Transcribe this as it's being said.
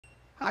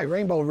Hi,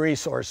 Rainbow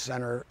Resource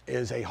Center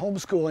is a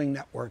homeschooling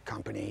network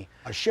company,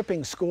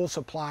 shipping school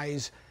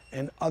supplies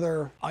and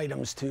other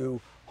items to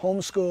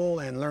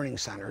homeschool and learning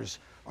centers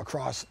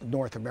across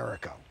North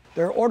America.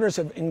 Their orders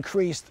have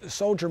increased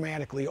so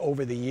dramatically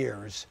over the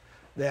years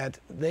that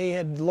they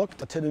had looked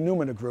to the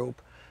Numina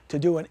Group to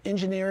do an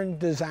engineering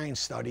design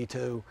study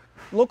to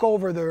look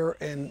over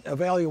and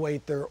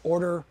evaluate their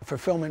order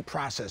fulfillment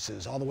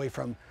processes, all the way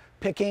from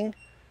picking,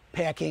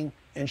 packing,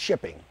 and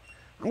shipping.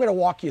 I'm going to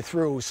walk you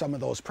through some of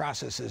those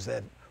processes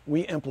that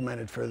we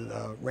implemented for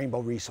the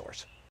Rainbow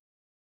Resource.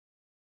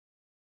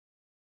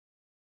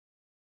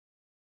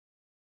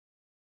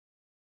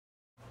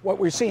 What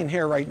we're seeing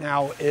here right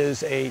now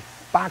is a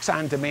box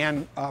on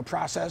demand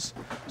process.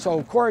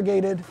 So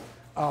corrugated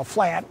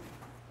flat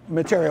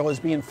material is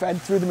being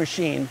fed through the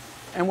machine,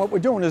 and what we're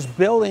doing is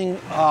building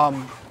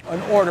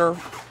an order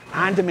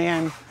on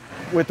demand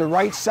with the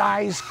right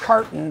size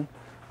carton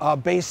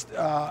based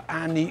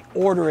on the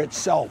order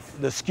itself,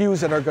 the SKUs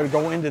that are going to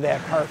go into that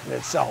carton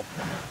itself.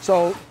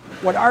 So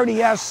what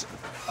RDS,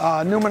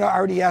 Numina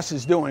RDS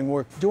is doing,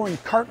 we're doing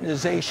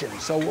cartonization.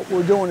 So what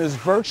we're doing is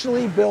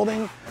virtually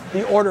building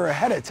the order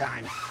ahead of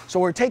time.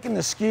 So we're taking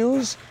the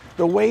SKUs,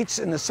 the weights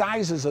and the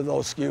sizes of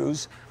those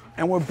SKUs,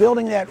 and we're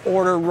building that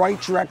order right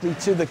directly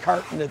to the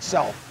carton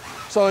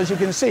itself. So as you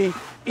can see,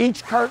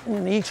 each carton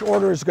and each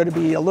order is going to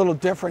be a little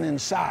different in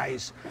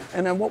size.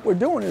 And then what we're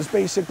doing is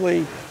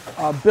basically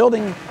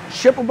building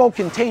shippable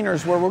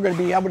containers where we're going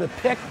to be able to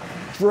pick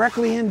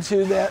directly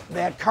into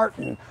that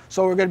carton.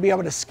 So we're going to be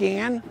able to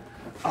scan,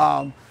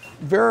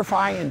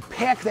 verify, and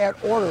pack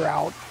that order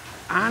out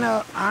on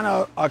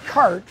a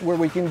cart where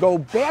we can go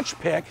batch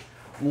pick,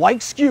 like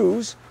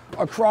SKUs,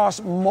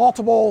 across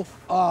multiple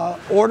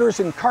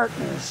orders and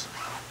cartons.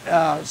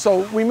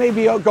 So we may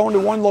be going to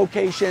one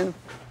location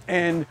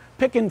and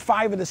picking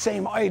 5 of the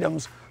same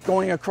items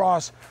going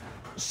across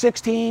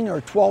 16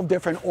 or 12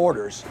 different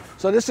orders.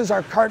 So this is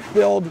our cart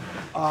build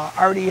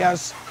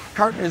RDS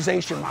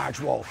cartonization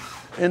module.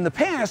 In the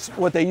past,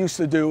 what they used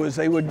to do is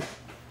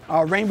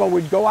Rainbow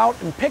would go out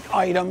and pick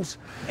items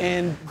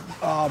and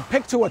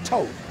pick to a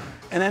tote.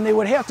 And then they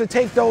would have to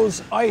take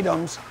those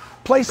items,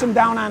 place them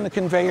down on the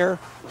conveyor,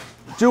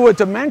 do a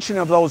dimension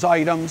of those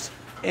items,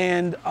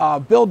 and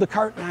build the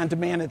carton on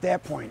demand at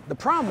that point. The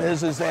problem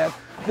is that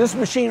this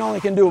machine only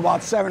can do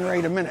about 7 or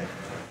 8 a minute.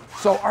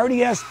 So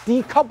RDS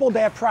decoupled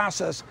that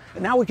process,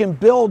 and now we can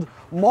build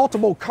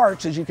multiple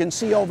carts, as you can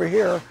see over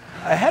here,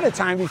 ahead of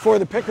time before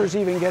the pickers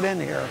even get in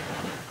here,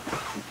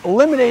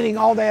 eliminating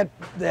all that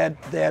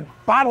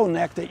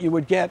bottleneck that you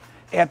would get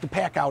at the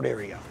pack out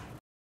area.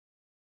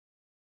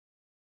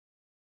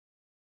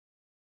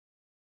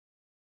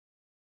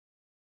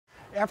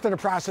 After the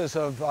process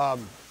of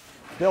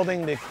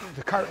building the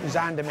cartons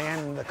on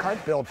demand and the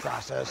cart build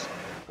process,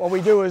 what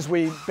we do is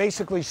we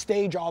basically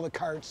stage all the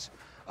carts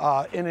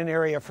in an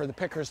area for the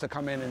pickers to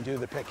come in and do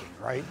the picking,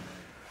 right?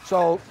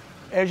 So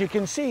as you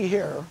can see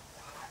here,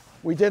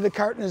 we did the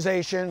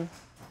cartonization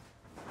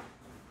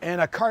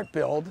and a cart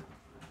build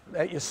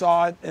that you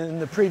saw in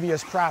the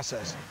previous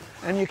process.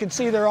 And you can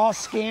see they're all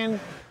scanned,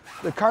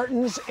 the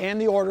cartons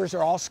and the orders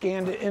are all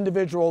scanned at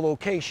individual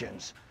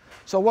locations.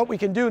 So what we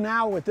can do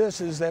now with this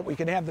is that we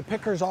can have the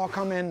pickers all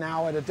come in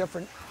now at a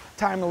different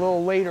time, a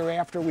little later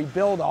after we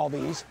build all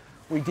these.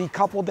 We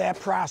decoupled that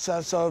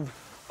process of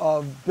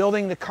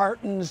building the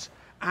cartons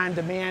on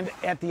demand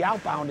at the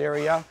outbound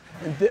area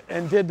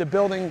and did the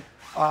building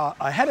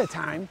ahead of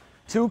time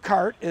to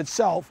cart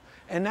itself.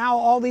 And now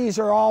all these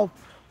are all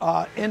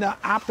in an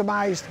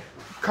optimized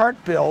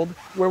cart build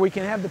where we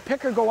can have the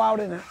picker go out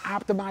in an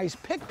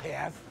optimized pick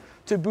path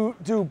to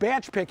do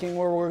batch picking,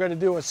 where we're going to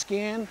do a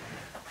scan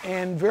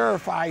and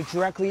verify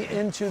directly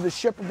into the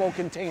shippable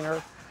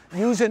container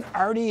using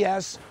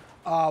RDS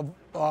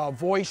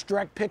voice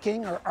direct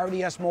picking, or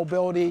RDS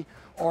mobility,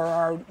 or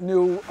our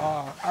new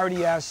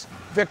RDS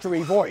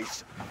Victory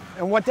voice.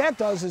 And what that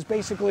does is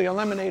basically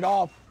eliminate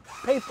all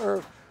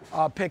paper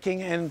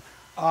picking and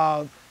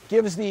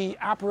gives the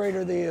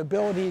operator the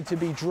ability to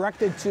be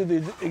directed to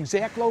the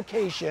exact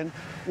location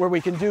where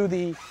we can do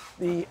the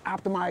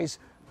optimized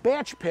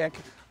batch pick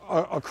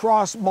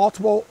across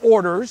multiple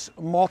orders,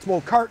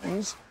 multiple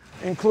cartons,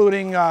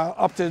 including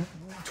up to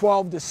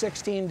 12 to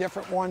 16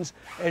 different ones,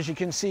 as you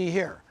can see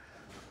here.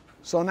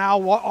 So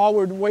now all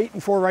we're waiting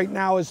for right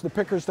now is the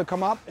pickers to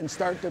come up and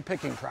start the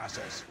picking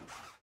process.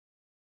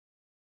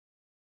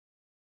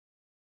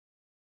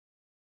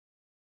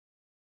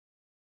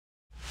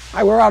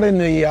 Hi, we're out in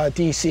the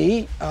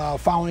DC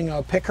following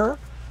a picker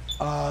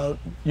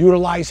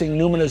utilizing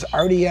Numina's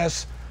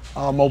RDS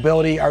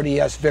Mobility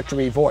RDS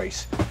Victory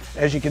voice.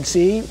 As you can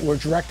see, we're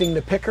directing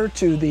the picker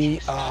to the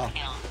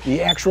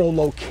actual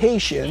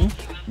location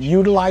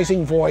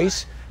utilizing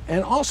voice,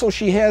 and also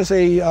she has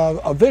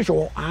a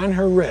visual on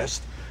her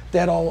wrist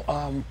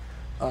that'll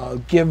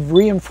give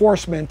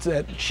reinforcement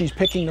that she's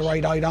picking the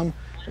right item.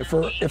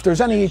 If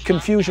there's any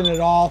confusion at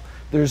all,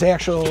 there's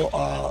actual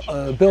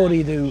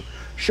ability to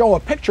show a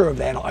picture of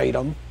that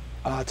item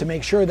to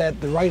make sure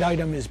that the right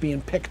item is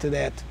being picked to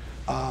that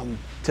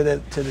to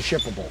the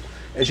shippable.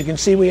 As you can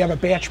see, we have a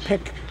batch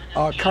pick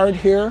card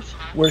here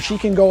where she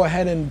can go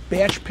ahead and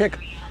batch pick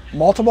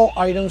multiple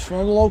items from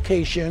the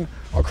location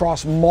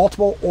across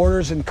multiple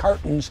orders and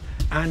cartons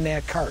on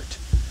that cart.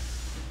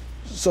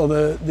 So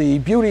the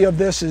beauty of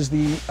this is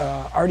the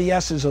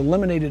RDS has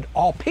eliminated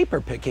all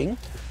paper picking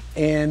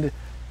and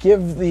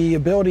give the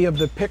ability of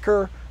the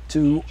picker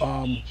to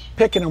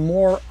pick in a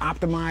more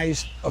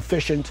optimized,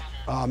 efficient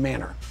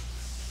manner.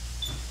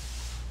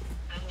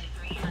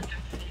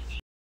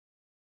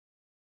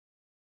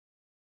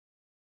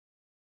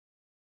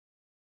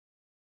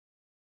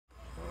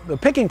 The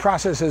picking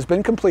process has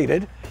been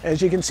completed.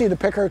 As you can see, the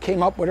picker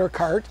came up with her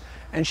cart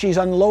and she's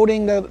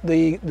unloading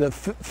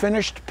the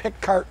finished pick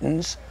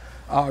cartons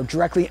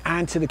directly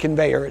onto the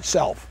conveyor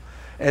itself.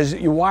 As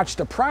you watch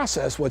the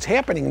process, what's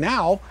happening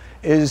now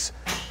is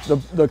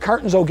the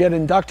cartons will get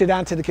inducted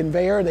onto the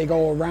conveyor, they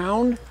go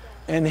around,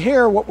 and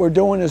here what we're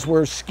doing is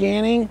we're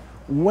scanning,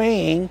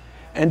 weighing,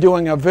 and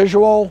doing a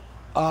visual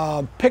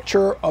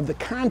picture of the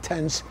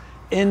contents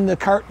in the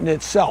carton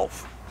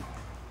itself.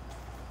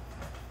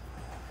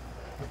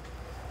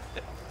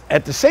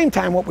 At the same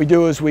time, what we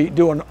do is we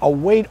do a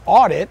weight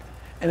audit,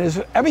 and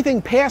as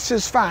everything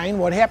passes fine,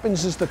 what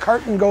happens is the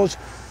carton goes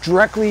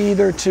directly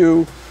either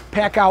to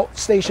pack out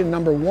station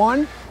number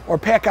 1 or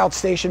pack out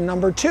station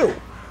number 2,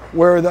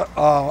 where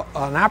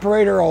an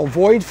operator will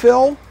void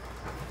fill,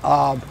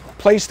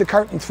 place the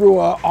carton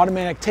through an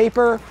automatic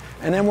taper,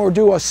 and then we'll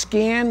do a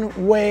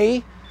scan,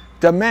 weigh,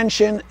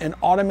 dimension, and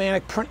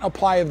automatic print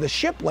apply of the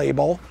ship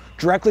label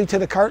directly to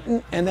the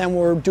carton, and then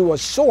we'll do a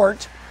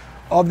sort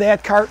of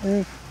that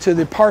carton to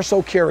the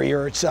parcel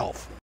carrier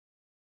itself.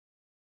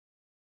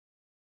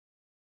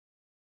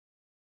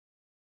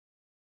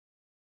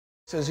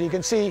 So as you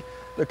can see,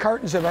 the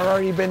cartons have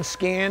already been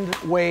scanned,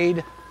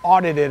 weighed,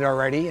 audited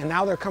already, and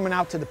now they're coming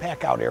out to the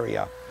pack out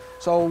area.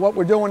 So what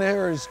we're doing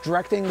here is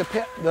directing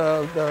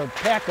the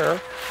packer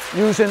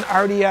using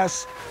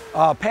RDS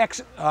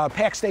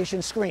pack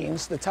station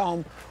screens to tell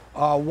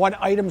them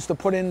what items to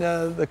put in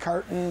the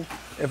carton,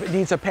 if it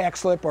needs a pack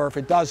slip or if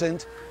it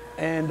doesn't.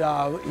 And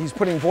he's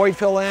putting void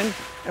fill in.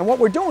 And what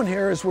we're doing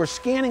here is we're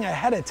scanning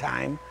ahead of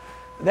time.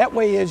 That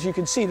way, as you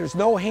can see, there's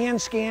no hand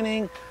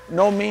scanning,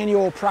 no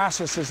manual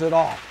processes at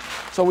all.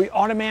 So we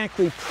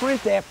automatically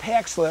print that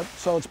pack slip,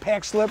 so it's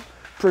pack slip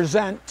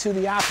present to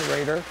the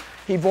operator.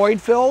 He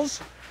void fills,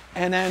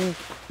 and then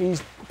he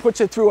puts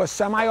it through a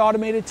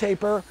semi-automated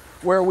taper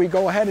where we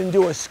go ahead and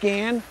do a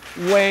scan,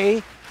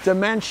 weigh,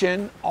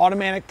 dimension,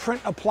 automatic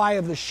print apply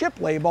of the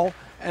ship label,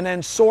 and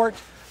then sort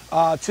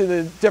to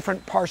the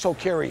different parcel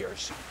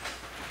carriers.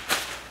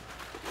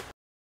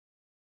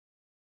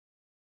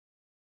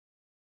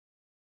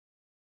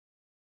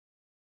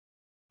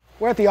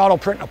 We're at the auto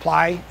print and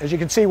apply. As you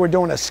can see, we're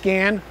doing a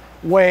scan,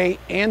 weigh,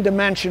 and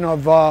dimension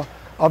of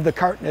the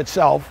carton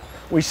itself.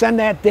 We send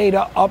that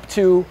data up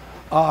to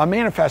a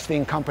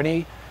manifesting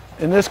company.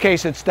 In this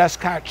case, it's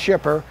Descott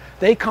Shipper.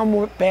 They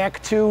come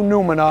back to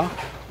Numina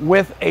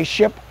with a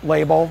ship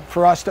label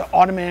for us to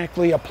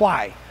automatically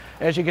apply.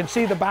 As you can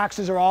see, the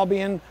boxes are all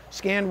being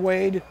scanned,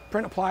 weighed,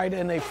 print applied,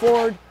 and they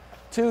forward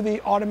to the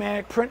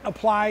automatic print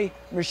apply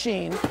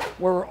machine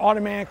where we're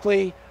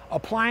automatically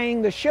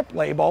applying the ship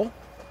label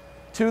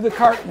to the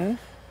carton.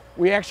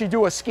 We actually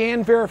do a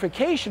scan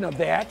verification of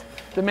that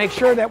to make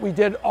sure that we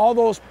did all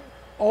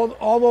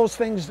those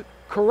things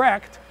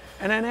correct.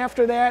 And then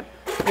after that,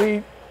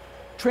 we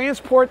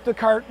transport the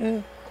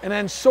carton and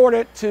then sort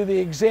it to the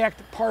exact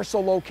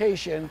parcel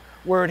location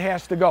where it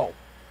has to go.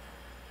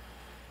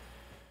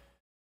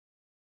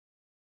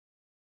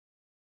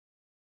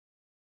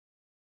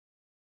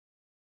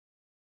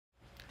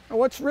 Now,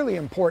 what's really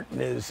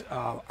important is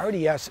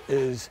RDS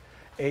is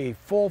a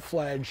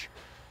full-fledged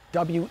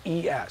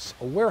WES,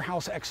 a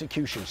warehouse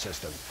execution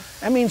system.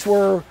 That means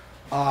we're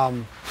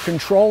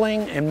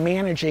controlling and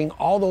managing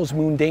all those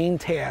mundane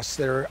tasks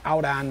that are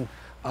out on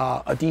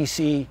a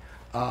DC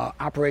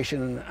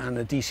operation on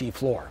the DC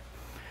floor.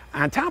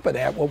 On top of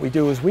that, what we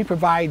do is we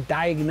provide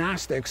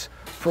diagnostics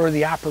for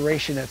the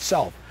operation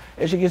itself.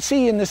 As you can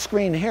see in this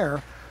screen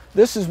here,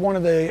 this is one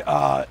of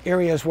the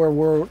areas where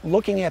we're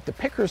looking at the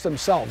pickers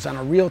themselves on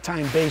a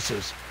real-time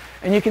basis.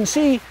 And you can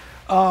see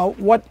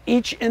what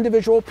each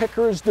individual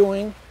picker is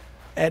doing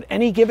at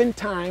any given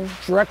time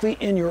directly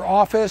in your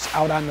office,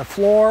 out on the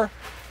floor,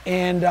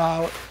 and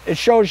it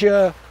shows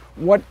you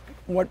what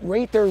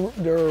rate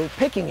they're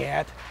picking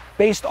at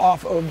based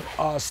off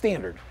of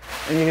standard.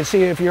 And you can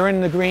see if you're in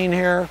the green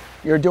here,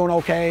 you're doing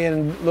okay,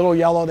 and little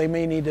yellow, they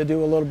may need to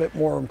do a little bit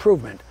more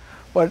improvement.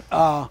 But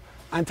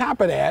on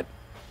top of that,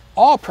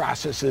 all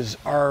processes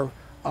are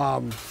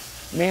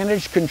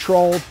managed,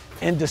 controlled,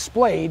 and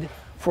displayed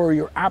for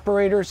your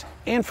operators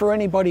and for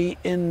anybody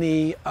in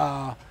the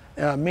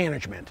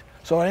management.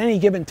 So at any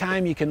given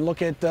time, you can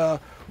look at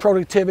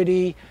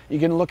productivity, you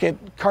can look at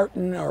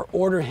carton or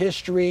order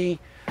history,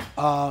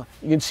 you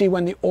can see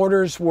when the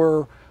orders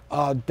were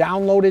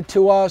downloaded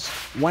to us,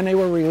 when they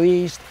were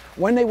released,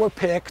 when they were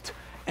picked,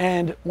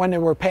 and when they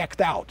were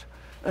packed out.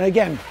 And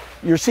again,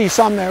 you see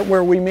some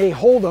where we may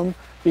hold them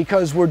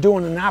because we're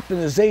doing an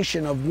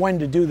optimization of when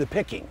to do the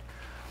picking.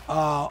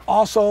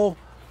 Also,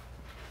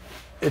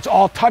 it's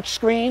all touch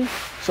screen,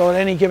 so at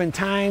any given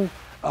time,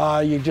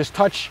 you just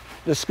touch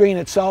the screen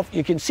itself.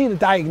 You can see the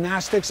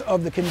diagnostics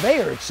of the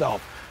conveyor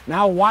itself.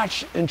 Now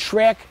watch and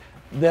track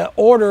the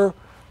order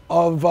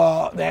of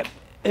that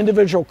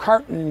individual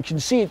carton. You can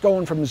see it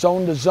going from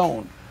zone to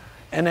zone,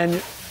 and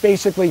then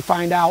basically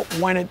find out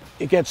when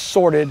it gets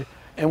sorted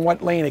and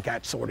what lane it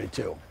got sorted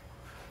to.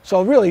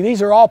 So really,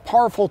 these are all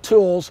powerful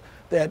tools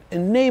that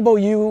enable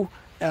you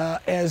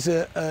as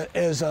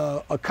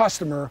a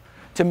customer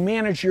to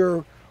manage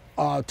your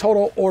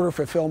total order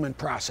fulfillment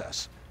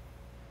process.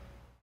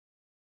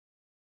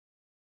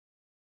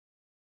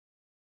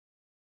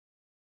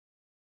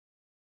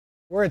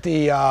 We're at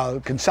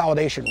the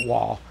consolidation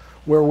wall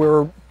where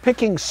we're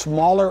picking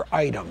smaller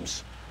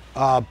items,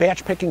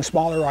 batch picking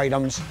smaller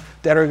items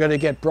that are going to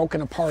get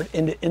broken apart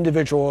into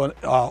individual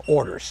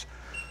orders.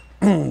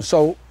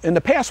 So in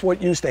the past,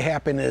 what used to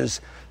happen is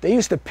they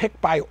used to pick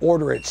by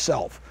order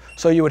itself.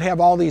 So you would have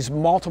all these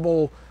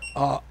multiple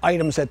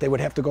items that they would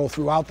have to go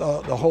throughout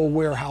the whole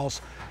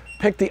warehouse,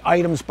 pick the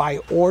items by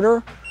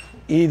order,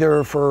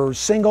 either for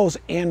singles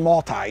and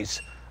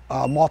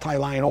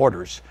multi-line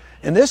orders.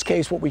 In this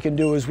case, what we can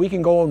do is we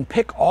can go and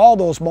pick all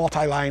those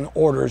multi-line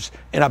orders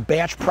in a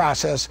batch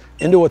process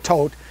into a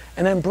tote,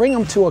 and then bring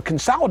them to a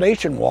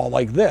consolidation wall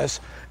like this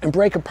and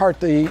break apart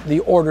the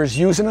orders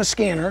using a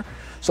scanner.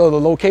 So the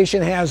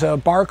location has a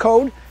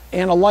barcode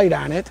and a light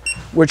on it,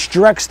 which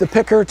directs the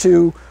picker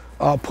to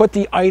put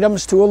the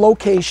items to a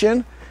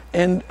location.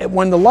 And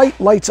when the light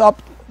lights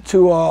up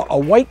to a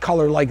white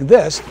color like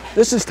this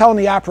is telling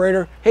the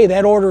operator, hey,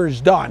 that order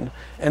is done.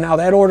 And now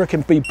that order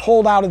can be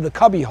pulled out of the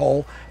cubby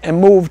hole and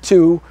moved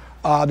to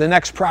the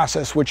next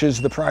process, which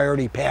is the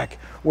priority pack,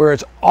 where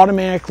it's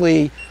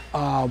automatically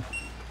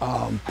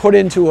put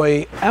into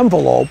a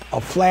envelope, a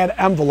flat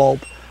envelope,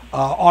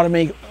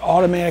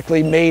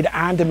 automatically made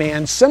on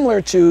demand,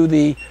 similar to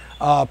the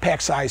pack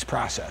size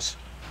process.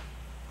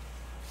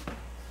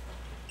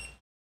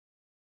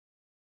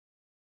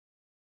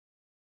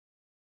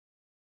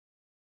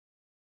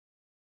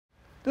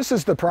 This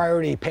is the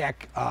priority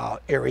pack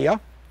area,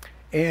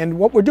 and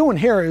what we're doing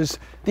here is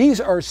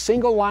these are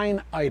single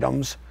line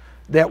items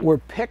that were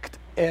picked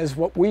as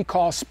what we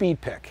call speed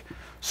pick.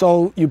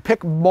 So you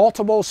pick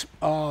multiple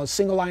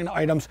single line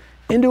items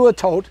into a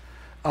tote,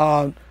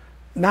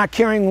 not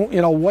caring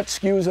what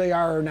SKUs they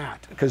are or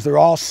not, because they're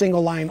all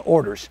single line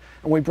orders,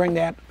 and we bring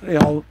that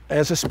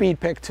as a speed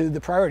pick to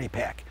the priority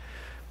pack.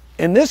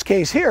 In this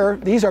case here,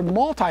 these are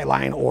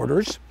multi-line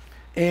orders,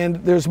 and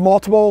there's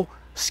multiple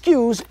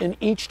SKUs in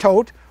each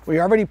tote.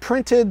 We already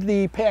printed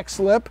the pack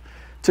slip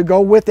to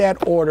go with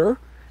that order,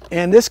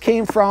 and this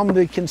came from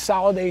the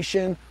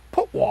consolidation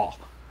put wall.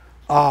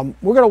 We're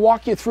going to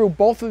walk you through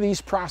both of these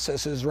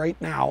processes right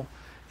now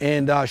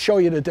and show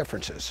you the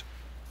differences.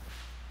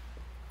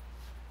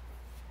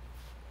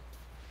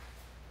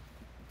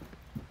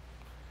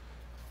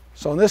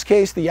 So in this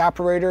case, the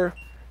operator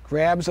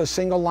grabs a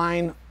single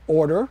line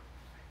order,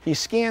 he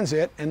scans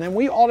it, and then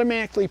we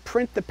automatically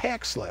print the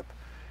pack slip.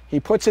 He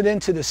puts it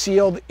into the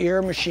sealed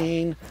air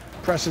machine,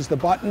 presses the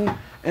button,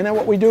 and then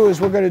what we do is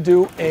we're going to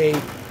do a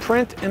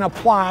print and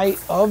apply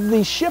of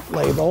the ship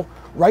label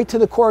right to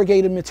the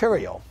corrugated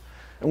material.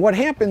 And what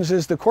happens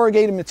is the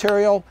corrugated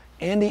material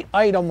and the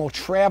item will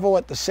travel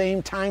at the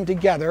same time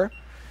together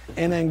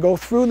and then go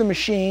through the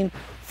machine,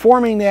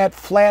 forming that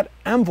flat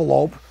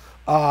envelope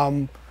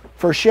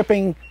for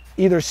shipping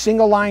either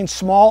single line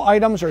small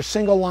items or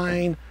single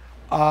line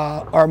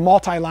or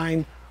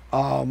multi-line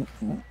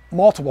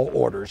multiple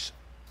orders.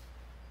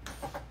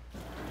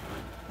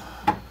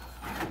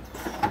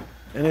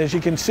 And as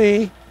you can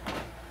see,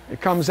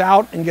 it comes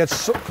out and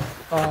gets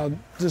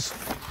just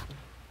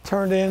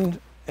turned in,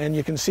 and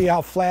you can see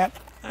how flat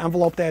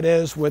envelope that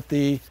is with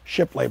the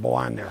ship label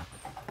on there.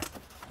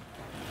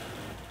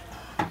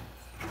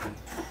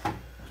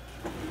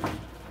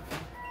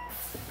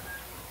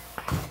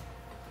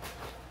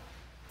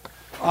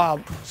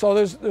 So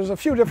there's a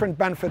few different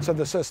benefits of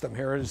the system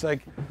here. It's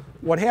like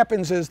what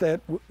happens is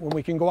that when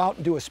we can go out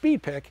and do a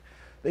speed pick,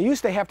 they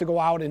used to have to go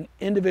out and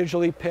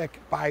individually pick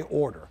by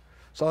order.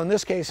 So in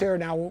this case here,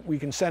 now we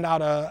can send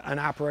out an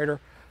operator,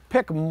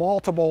 pick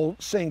multiple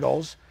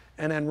singles,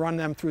 and then run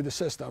them through the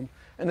system.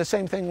 And the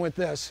same thing with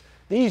this.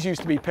 These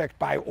used to be picked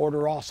by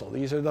order also.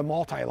 These are the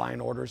multi-line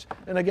orders.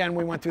 And again,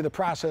 we went through the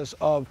process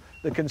of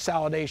the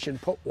consolidation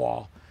put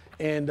wall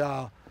and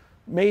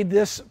made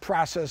this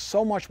process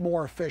so much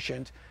more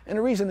efficient. And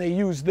the reason they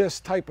use this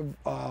type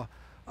of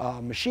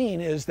machine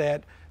is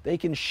that they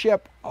can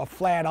ship a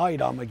flat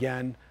item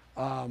again,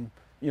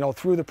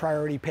 through the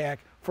priority pack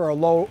for a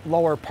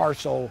lower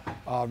parcel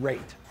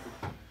rate.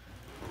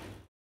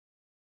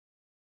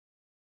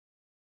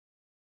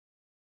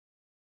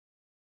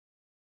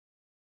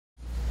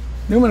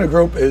 Numina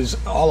Group is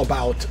all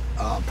about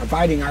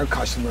providing our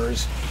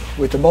customers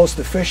with the most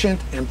efficient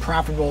and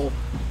profitable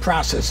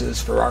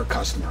processes for our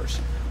customers.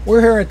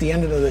 We're here at the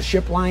end of the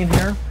ship line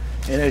here,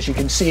 and as you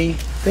can see,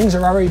 things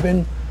have already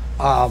been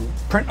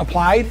print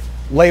applied,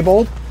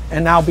 labeled,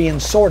 and now being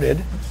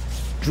sorted.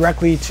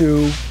 directly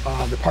to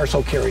the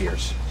parcel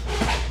carriers.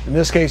 In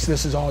this case,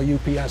 this is all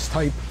UPS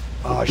type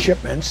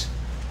shipments,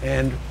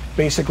 and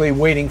basically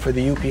waiting for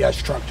the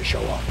UPS truck to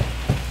show up.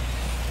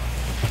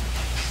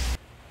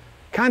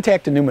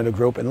 Contact the Numina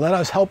Group and let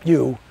us help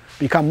you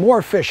become more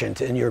efficient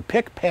in your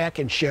pick, pack,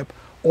 and ship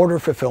order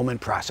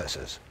fulfillment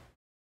processes.